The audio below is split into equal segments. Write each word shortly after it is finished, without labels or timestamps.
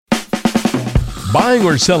Buying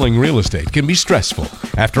or selling real estate can be stressful.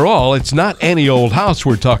 After all, it's not any old house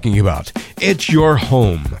we're talking about. It's your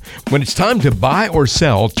home. When it's time to buy or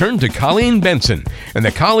sell, turn to Colleen Benson and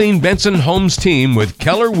the Colleen Benson Homes team with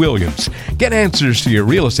Keller Williams. Get answers to your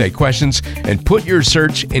real estate questions and put your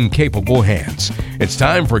search in capable hands. It's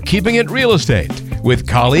time for Keeping It Real Estate with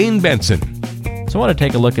Colleen Benson. So I want to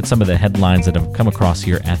take a look at some of the headlines that have come across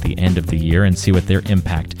here at the end of the year and see what their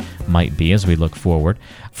impact might be as we look forward.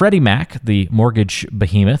 Freddie Mac, the mortgage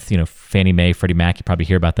behemoth, Fannie Mae, Freddie Mac, you probably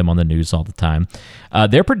hear about them on the news all the time.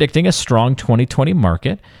 They're predicting a strong 2020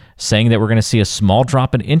 market, saying that we're going to see a small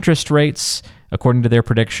drop in interest rates, according to their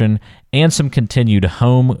prediction, and some continued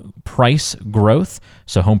home price growth.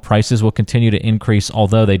 So home prices will continue to increase,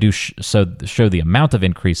 although they do show the amount of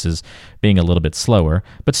increases being a little bit slower,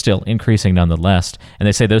 but still increasing nonetheless. And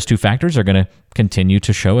they say those two factors are going to continue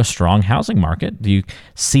to show a strong housing market. Do you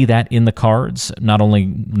see that in the cards, not only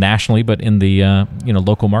nationally, but in the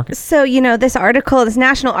local market? So, this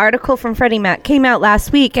national article from Freddie Mac came out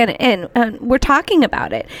last week, and we're talking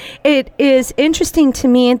about it. It is interesting to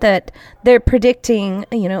me that they're predicting,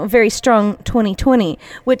 a very strong 2020,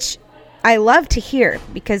 which I love to hear,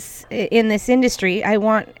 because in this industry, I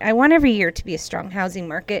want every year to be a strong housing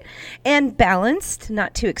market and balanced,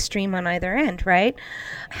 not too extreme on either end, right?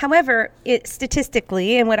 However,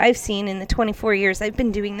 statistically, and what I've seen in the 24 years I've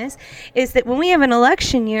been doing this, is that when we have an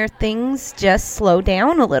election year, things just slow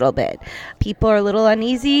down a little bit. People are a little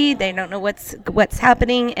uneasy. They don't know what's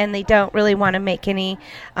happening, and they don't really want to make any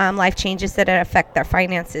life changes that affect their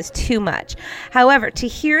finances too much. However, to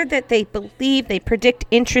hear that they predict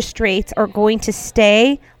interest rates are going to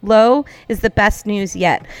stay low is the best news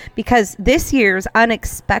yet, because this year's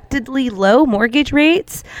unexpectedly low mortgage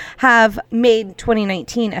rates have made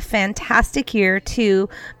 2019 a fantastic year to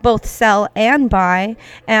both sell and buy,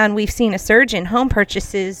 and we've seen a surge in home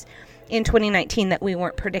purchases in 2019 that we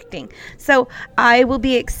weren't predicting. So I will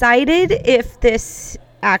be excited if this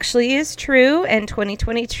actually is true and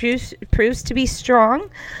 2020 proves to be strong.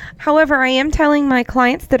 However, I am telling my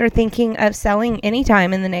clients that are thinking of selling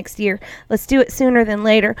anytime in the next year, let's do it sooner than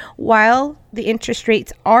later, while the interest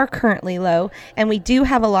rates are currently low, and we do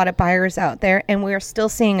have a lot of buyers out there, and we're still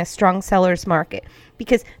seeing a strong seller's market,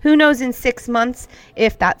 because who knows in 6 months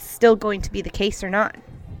if that's still going to be the case or not.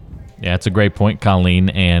 Yeah, it's a great point, Colleen,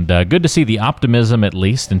 and good to see the optimism, at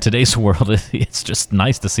least in today's world. It's just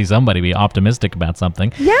nice to see somebody be optimistic about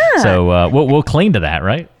something. Yeah. So we'll cling to that,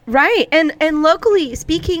 right? Right. And locally,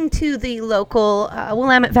 speaking to the local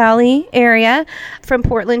Willamette Valley area, from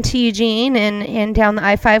Portland to Eugene and down the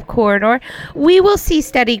I-5 corridor, we will see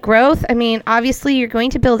steady growth. I mean, obviously, you're going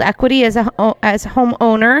to build equity as a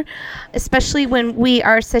homeowner, especially when we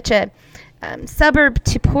are such a suburb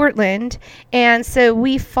to Portland, and so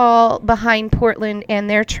we fall behind Portland and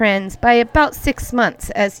their trends by about 6 months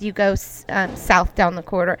as you go south down the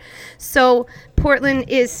corridor. So Portland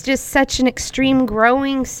is just such an extreme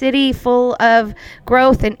growing city full of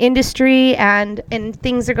growth and industry, and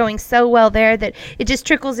things are going so well there that it just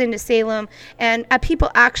trickles into Salem, and people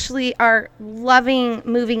actually are loving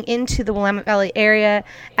moving into the Willamette Valley area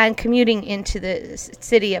and commuting into the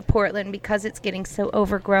city of Portland because it's getting so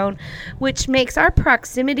overgrown, which makes our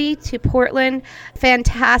proximity to Portland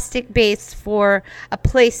fantastic base for a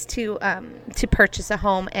place to purchase a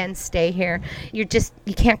home and stay here. You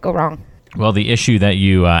can't go wrong. Well, the issue that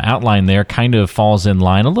you outlined there kind of falls in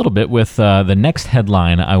line a little bit with the next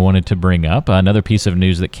headline I wanted to bring up. Another piece of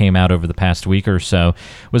news that came out over the past week or so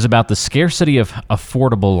was about the scarcity of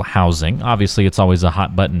affordable housing. Obviously, it's always a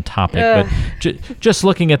hot button topic, but just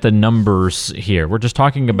looking at the numbers here, we're just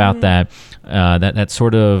talking about that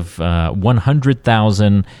sort of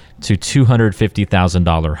 $100,000 to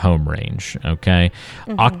 $250,000 home range. Okay,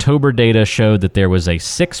 October data showed that there was a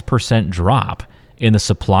 6% drop in the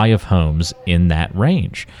supply of homes in that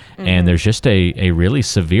range. And there's just a really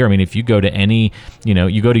severe, if you go to any,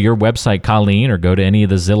 you go to your website, Colleen, or go to any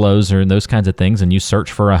of the Zillows or those kinds of things, and you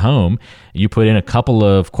search for a home, you put in a couple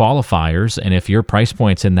of qualifiers, and if your price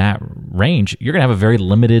point's in that range, you're going to have a very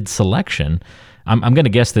limited selection. I'm going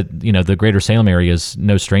to guess that, the greater Salem area is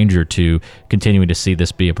no stranger to continuing to see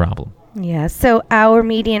this be a problem. Yeah, so our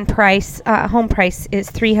median price, home price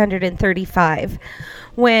is $335,000.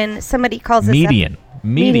 When somebody calls us median.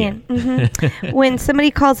 When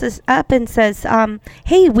somebody calls us up and says,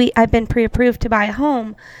 hey, I've been pre-approved to buy a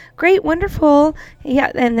home. Great, wonderful.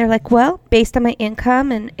 Yeah, and they're like, well, based on my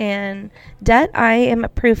income and debt, I am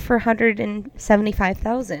approved for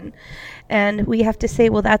 $175,000. And we have to say,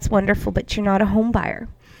 well, that's wonderful, but you're not a home buyer.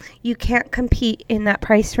 you can't compete in that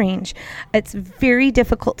price range. It's very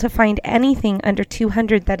difficult to find anything under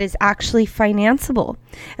 200 that is actually financeable.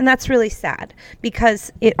 And that's really sad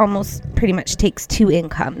because it almost pretty much takes two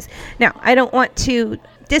incomes. Now, I don't want to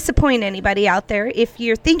disappoint anybody out there. If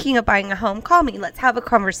you're thinking of buying a home, call me. Let's have a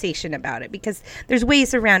conversation about it, because there's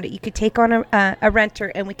ways around it. You could take on a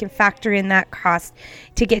renter, and we can factor in that cost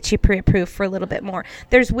to get you pre-approved for a little bit more.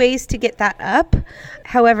 There's ways to get that up.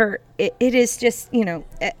 However, it is just,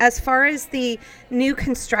 as far as the new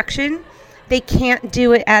construction, they can't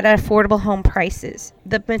do it at affordable home prices.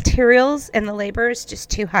 The materials and the labor is just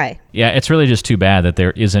too high. Yeah, it's really just too bad that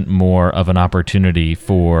there isn't more of an opportunity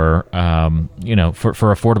for,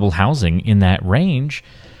 for affordable housing in that range.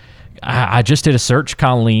 I just did a search,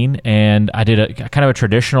 Colleen, and I did a kind of a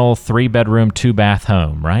traditional 3-bedroom, 2-bath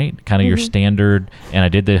home, right? Kind of your standard. And I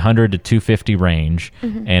did the 100 to 250 range,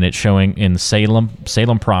 and it's showing in Salem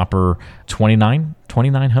proper, 29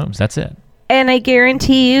 homes. That's it. And I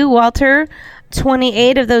guarantee you, Walter,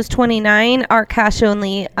 28 of those 29 are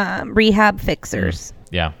cash-only rehab fixers.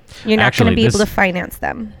 Yeah. You're not going to be able to finance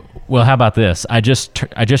them. Well, how about this? I just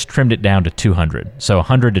trimmed it down to 200. So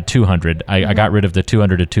 100 to 200. I got rid of the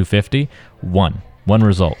 200 to 250. One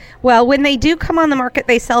result. Well, when they do come on the market,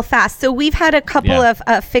 they sell fast. So we've had a couple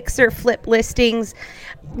of fixer flip listings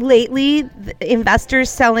lately. Investors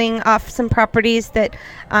selling off some properties that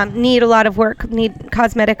need a lot of work, need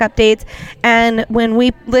cosmetic updates. And when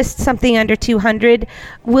we list something under 200,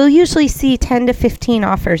 we'll usually see 10 to 15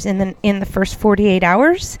 offers in the first 48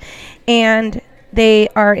 hours. And they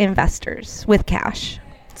are investors with cash.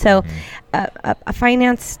 So a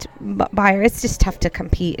financed buyer, it's just tough to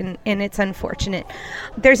compete, and it's unfortunate.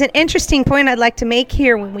 There's an interesting point I'd like to make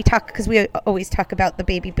here when we talk, because we always talk about the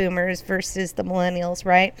baby boomers versus the millennials,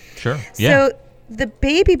 right? Sure, yeah. So the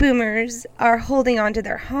baby boomers are holding on to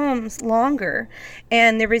their homes longer,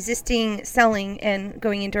 and they're resisting selling and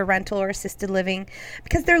going into a rental or assisted living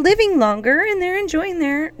because they're living longer and they're enjoying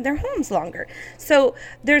their homes longer. So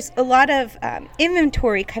there's a lot of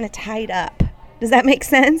inventory kind of tied up. Does that make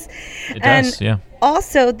sense? It does, yeah.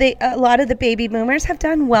 Also, a lot of the baby boomers have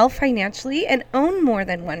done well financially and own more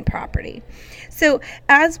than one property. So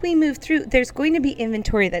as we move through, there's going to be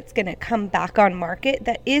inventory that's going to come back on market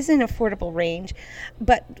that is an affordable range.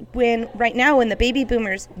 But right now, when the baby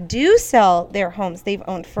boomers do sell their homes they've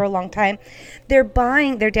owned for a long time, they're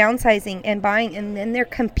downsizing and buying, and then they're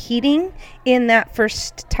competing in that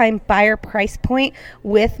first-time buyer price point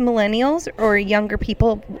with millennials or younger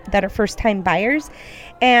people that are first-time buyers.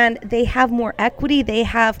 And they have more equity, they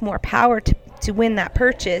have more power to win that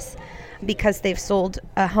purchase, because they've sold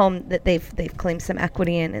a home that they've claimed some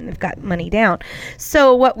equity in and they've got money down.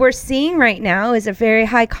 So what we're seeing right now is a very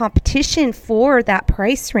high competition for that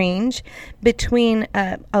price range between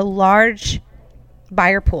a large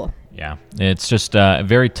buyer pool. Yeah, it's just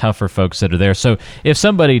very tough for folks that are there. So if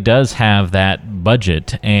somebody does have that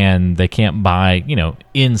budget and they can't buy,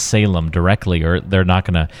 in Salem directly, or they're not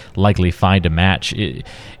going to likely find a match,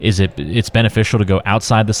 it's beneficial to go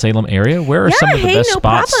outside the Salem area? Where are some of the best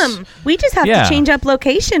spots? No problem. We just have to change up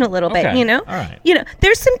location a little bit, All right.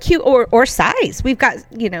 There's some cute or size. We've got,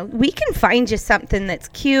 we can find you something that's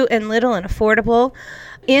cute and little and affordable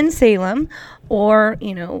in Salem. Or,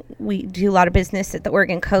 we do a lot of business at the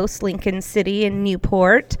Oregon Coast, Lincoln City, and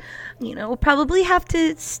Newport. We'll probably have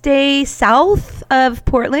to stay south of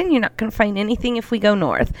Portland. You're not going to find anything if we go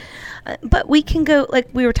north. But we can go, like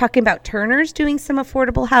we were talking about Turner's doing some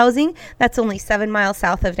affordable housing. That's only 7 miles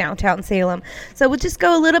south of downtown Salem. So we'll just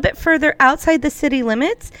go a little bit further outside the city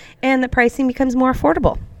limits, and the pricing becomes more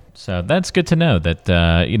affordable. So that's good to know that,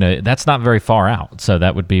 that's not very far out. So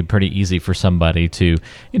that would be pretty easy for somebody to,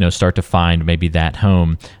 start to find maybe that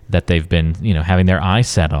home that they've been, having their eyes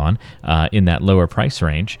set on in that lower price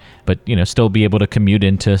range, but, still be able to commute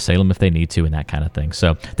into Salem if they need to and that kind of thing.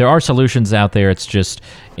 So there are solutions out there. It's just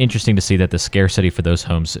interesting to see that the scarcity for those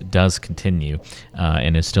homes does continue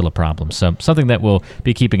and is still a problem. So something that we'll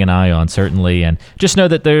be keeping an eye on, certainly. And just know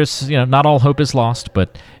that there's, not all hope is lost,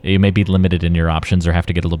 but you may be limited in your options or have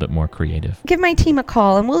to get a little bit more creative. Give my team a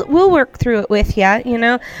call and we'll work through it with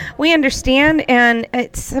you. We understand, and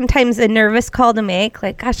it's sometimes a nervous call to make,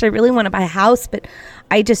 like, gosh, I really want to buy a house, but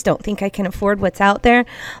I just don't think I can afford what's out there.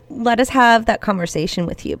 Let us have that conversation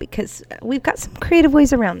with you, because we've got some creative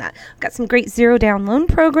ways around that. We've got some great zero down loan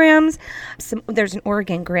programs. There's an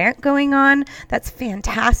Oregon grant going on. That's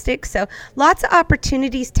fantastic. So lots of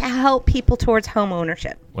opportunities to help people towards home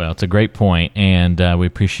ownership. Well, it's a great point, and we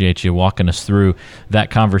appreciate you walking us through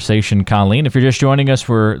that conversation, Colleen. If you're just joining us,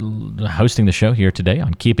 we're hosting the show here today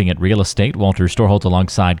on Keeping It Real Estate. Walter Storholt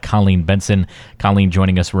alongside Colleen Benson. Colleen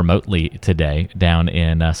joining us remotely today down in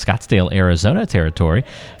in Scottsdale, Arizona territory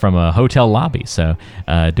from a hotel lobby. So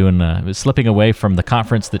slipping away from the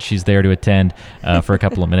conference that she's there to attend for a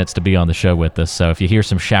couple of minutes to be on the show with us. So if you hear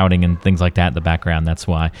some shouting and things like that in the background, that's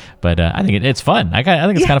why. But I think it's fun. I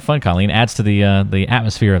think it's kind of fun, Colleen. Adds to the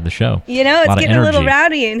atmosphere of the show. It's getting a little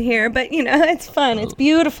rowdy in here, but it's fun. It's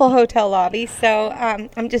beautiful hotel lobby. So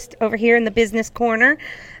I'm just over here in the business corner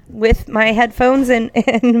with my headphones and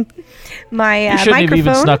my you shouldn't have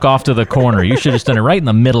even snuck off to the corner. You should have done it right in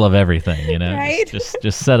the middle of everything, Right?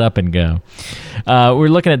 Just set up and go. We're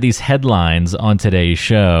looking at these headlines on today's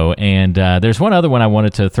show, and there's one other one I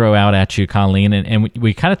wanted to throw out at you, Colleen, and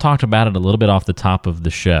we kind of talked about it a little bit off the top of the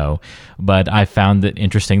show, but I found it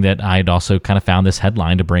interesting that I'd also kind of found this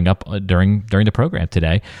headline to bring up during the program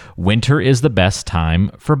today. Winter is the best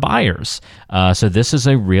time for buyers. So this is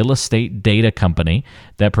a real estate data company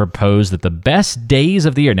that proposed that the best days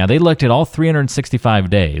of the year, now they looked at all 365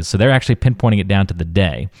 days, so they're actually pinpointing it down to the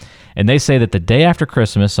day. And they say that the day after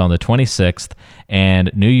Christmas on the 26th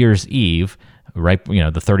and New Year's Eve, right, the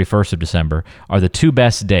 31st of December, are the two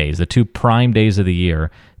best days, the two prime days of the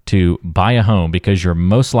year to buy a home because you're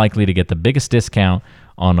most likely to get the biggest discount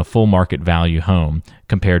on a full market value home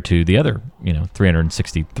compared to the other,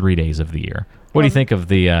 363 days of the year. What do you think of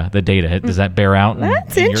the data? Does that bear out?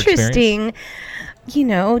 That's in your interesting.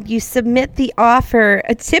 You submit the offer.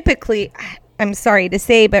 Typically, I'm sorry to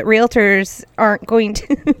say, but realtors aren't going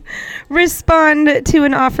to respond to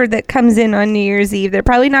an offer that comes in on New Year's Eve. They're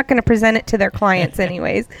probably not going to present it to their clients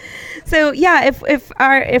anyways. So yeah,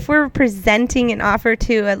 if we're presenting an offer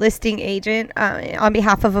to a listing agent on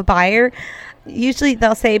behalf of a buyer, usually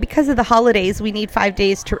they'll say, because of the holidays, we need 5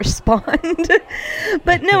 days to respond.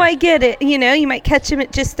 But no, I get it. You might catch them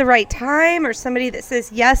at just the right time, or somebody that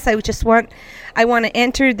says, yes, I want to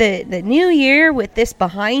enter the new year with this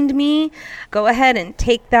behind me. Go ahead and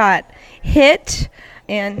take that hit.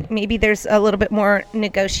 And maybe there's a little bit more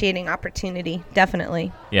negotiating opportunity,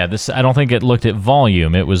 definitely. Yeah, I don't think it looked at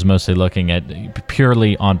volume. It was mostly looking at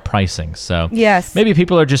purely on pricing. So yes, maybe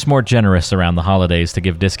people are just more generous around the holidays to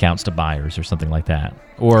give discounts to buyers or something like that.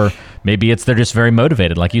 Or maybe they're just very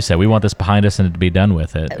motivated. Like you said, we want this behind us and to be done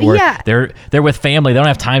with it. Or they're with family. They don't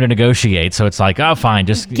have time to negotiate. So it's like, oh, fine,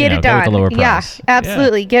 just get it done. Go with the lower price. Yeah,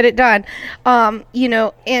 absolutely. Get it done.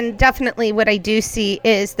 And definitely what I do see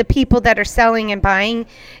is the people that are selling and buying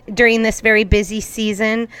during this very busy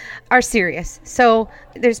season are serious. So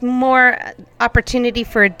there's more opportunity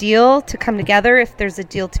for a deal to come together if there's a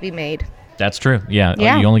deal to be made. That's true. Yeah.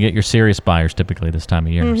 You only get your serious buyers typically this time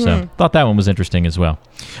of year. Mm-hmm. So thought that one was interesting as well.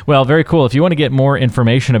 Well, very cool. If you want to get more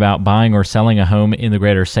information about buying or selling a home in the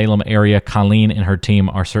greater Salem area, Colleen and her team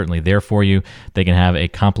are certainly there for you. They can have a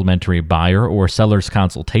complimentary buyer or seller's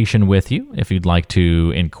consultation with you. If you'd like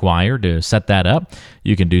to inquire to set that up,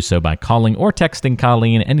 you can do so by calling or texting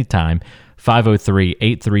Colleen anytime.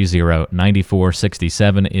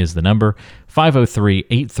 503-830-9467 is the number.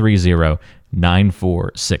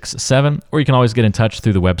 503-830-9467, or you can always get in touch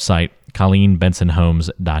through the website,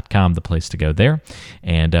 ColleenBensonHomes.com, the place to go there,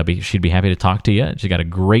 and she'd be happy to talk to you. She's got a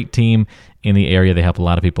great team in the area. They help a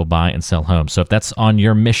lot of people buy and sell homes. So if that's on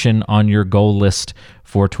your mission, on your goal list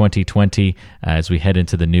for 2020, as we head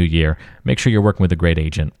into the new year, make sure you're working with a great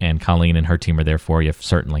agent, and Colleen and her team are there for you,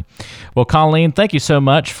 certainly. Well, Colleen, thank you so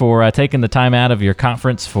much for taking the time out of your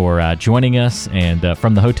conference for joining us and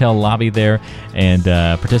from the hotel lobby there and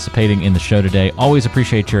participating in the show today. Always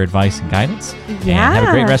appreciate your advice and guidance. Yeah. And have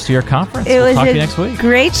a great rest of your conference. We'll talk to you next week.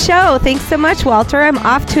 Great show. Thanks so much, Walter. I'm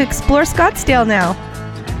off to explore Scottsdale now.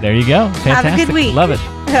 There you go. Fantastic. Have a good week. Love it.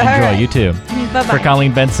 Enjoy. Right. You too. Bye-bye. For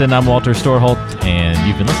Colleen Benson, I'm Walter Storholt, and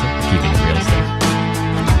you've been listening to Keeping It Real.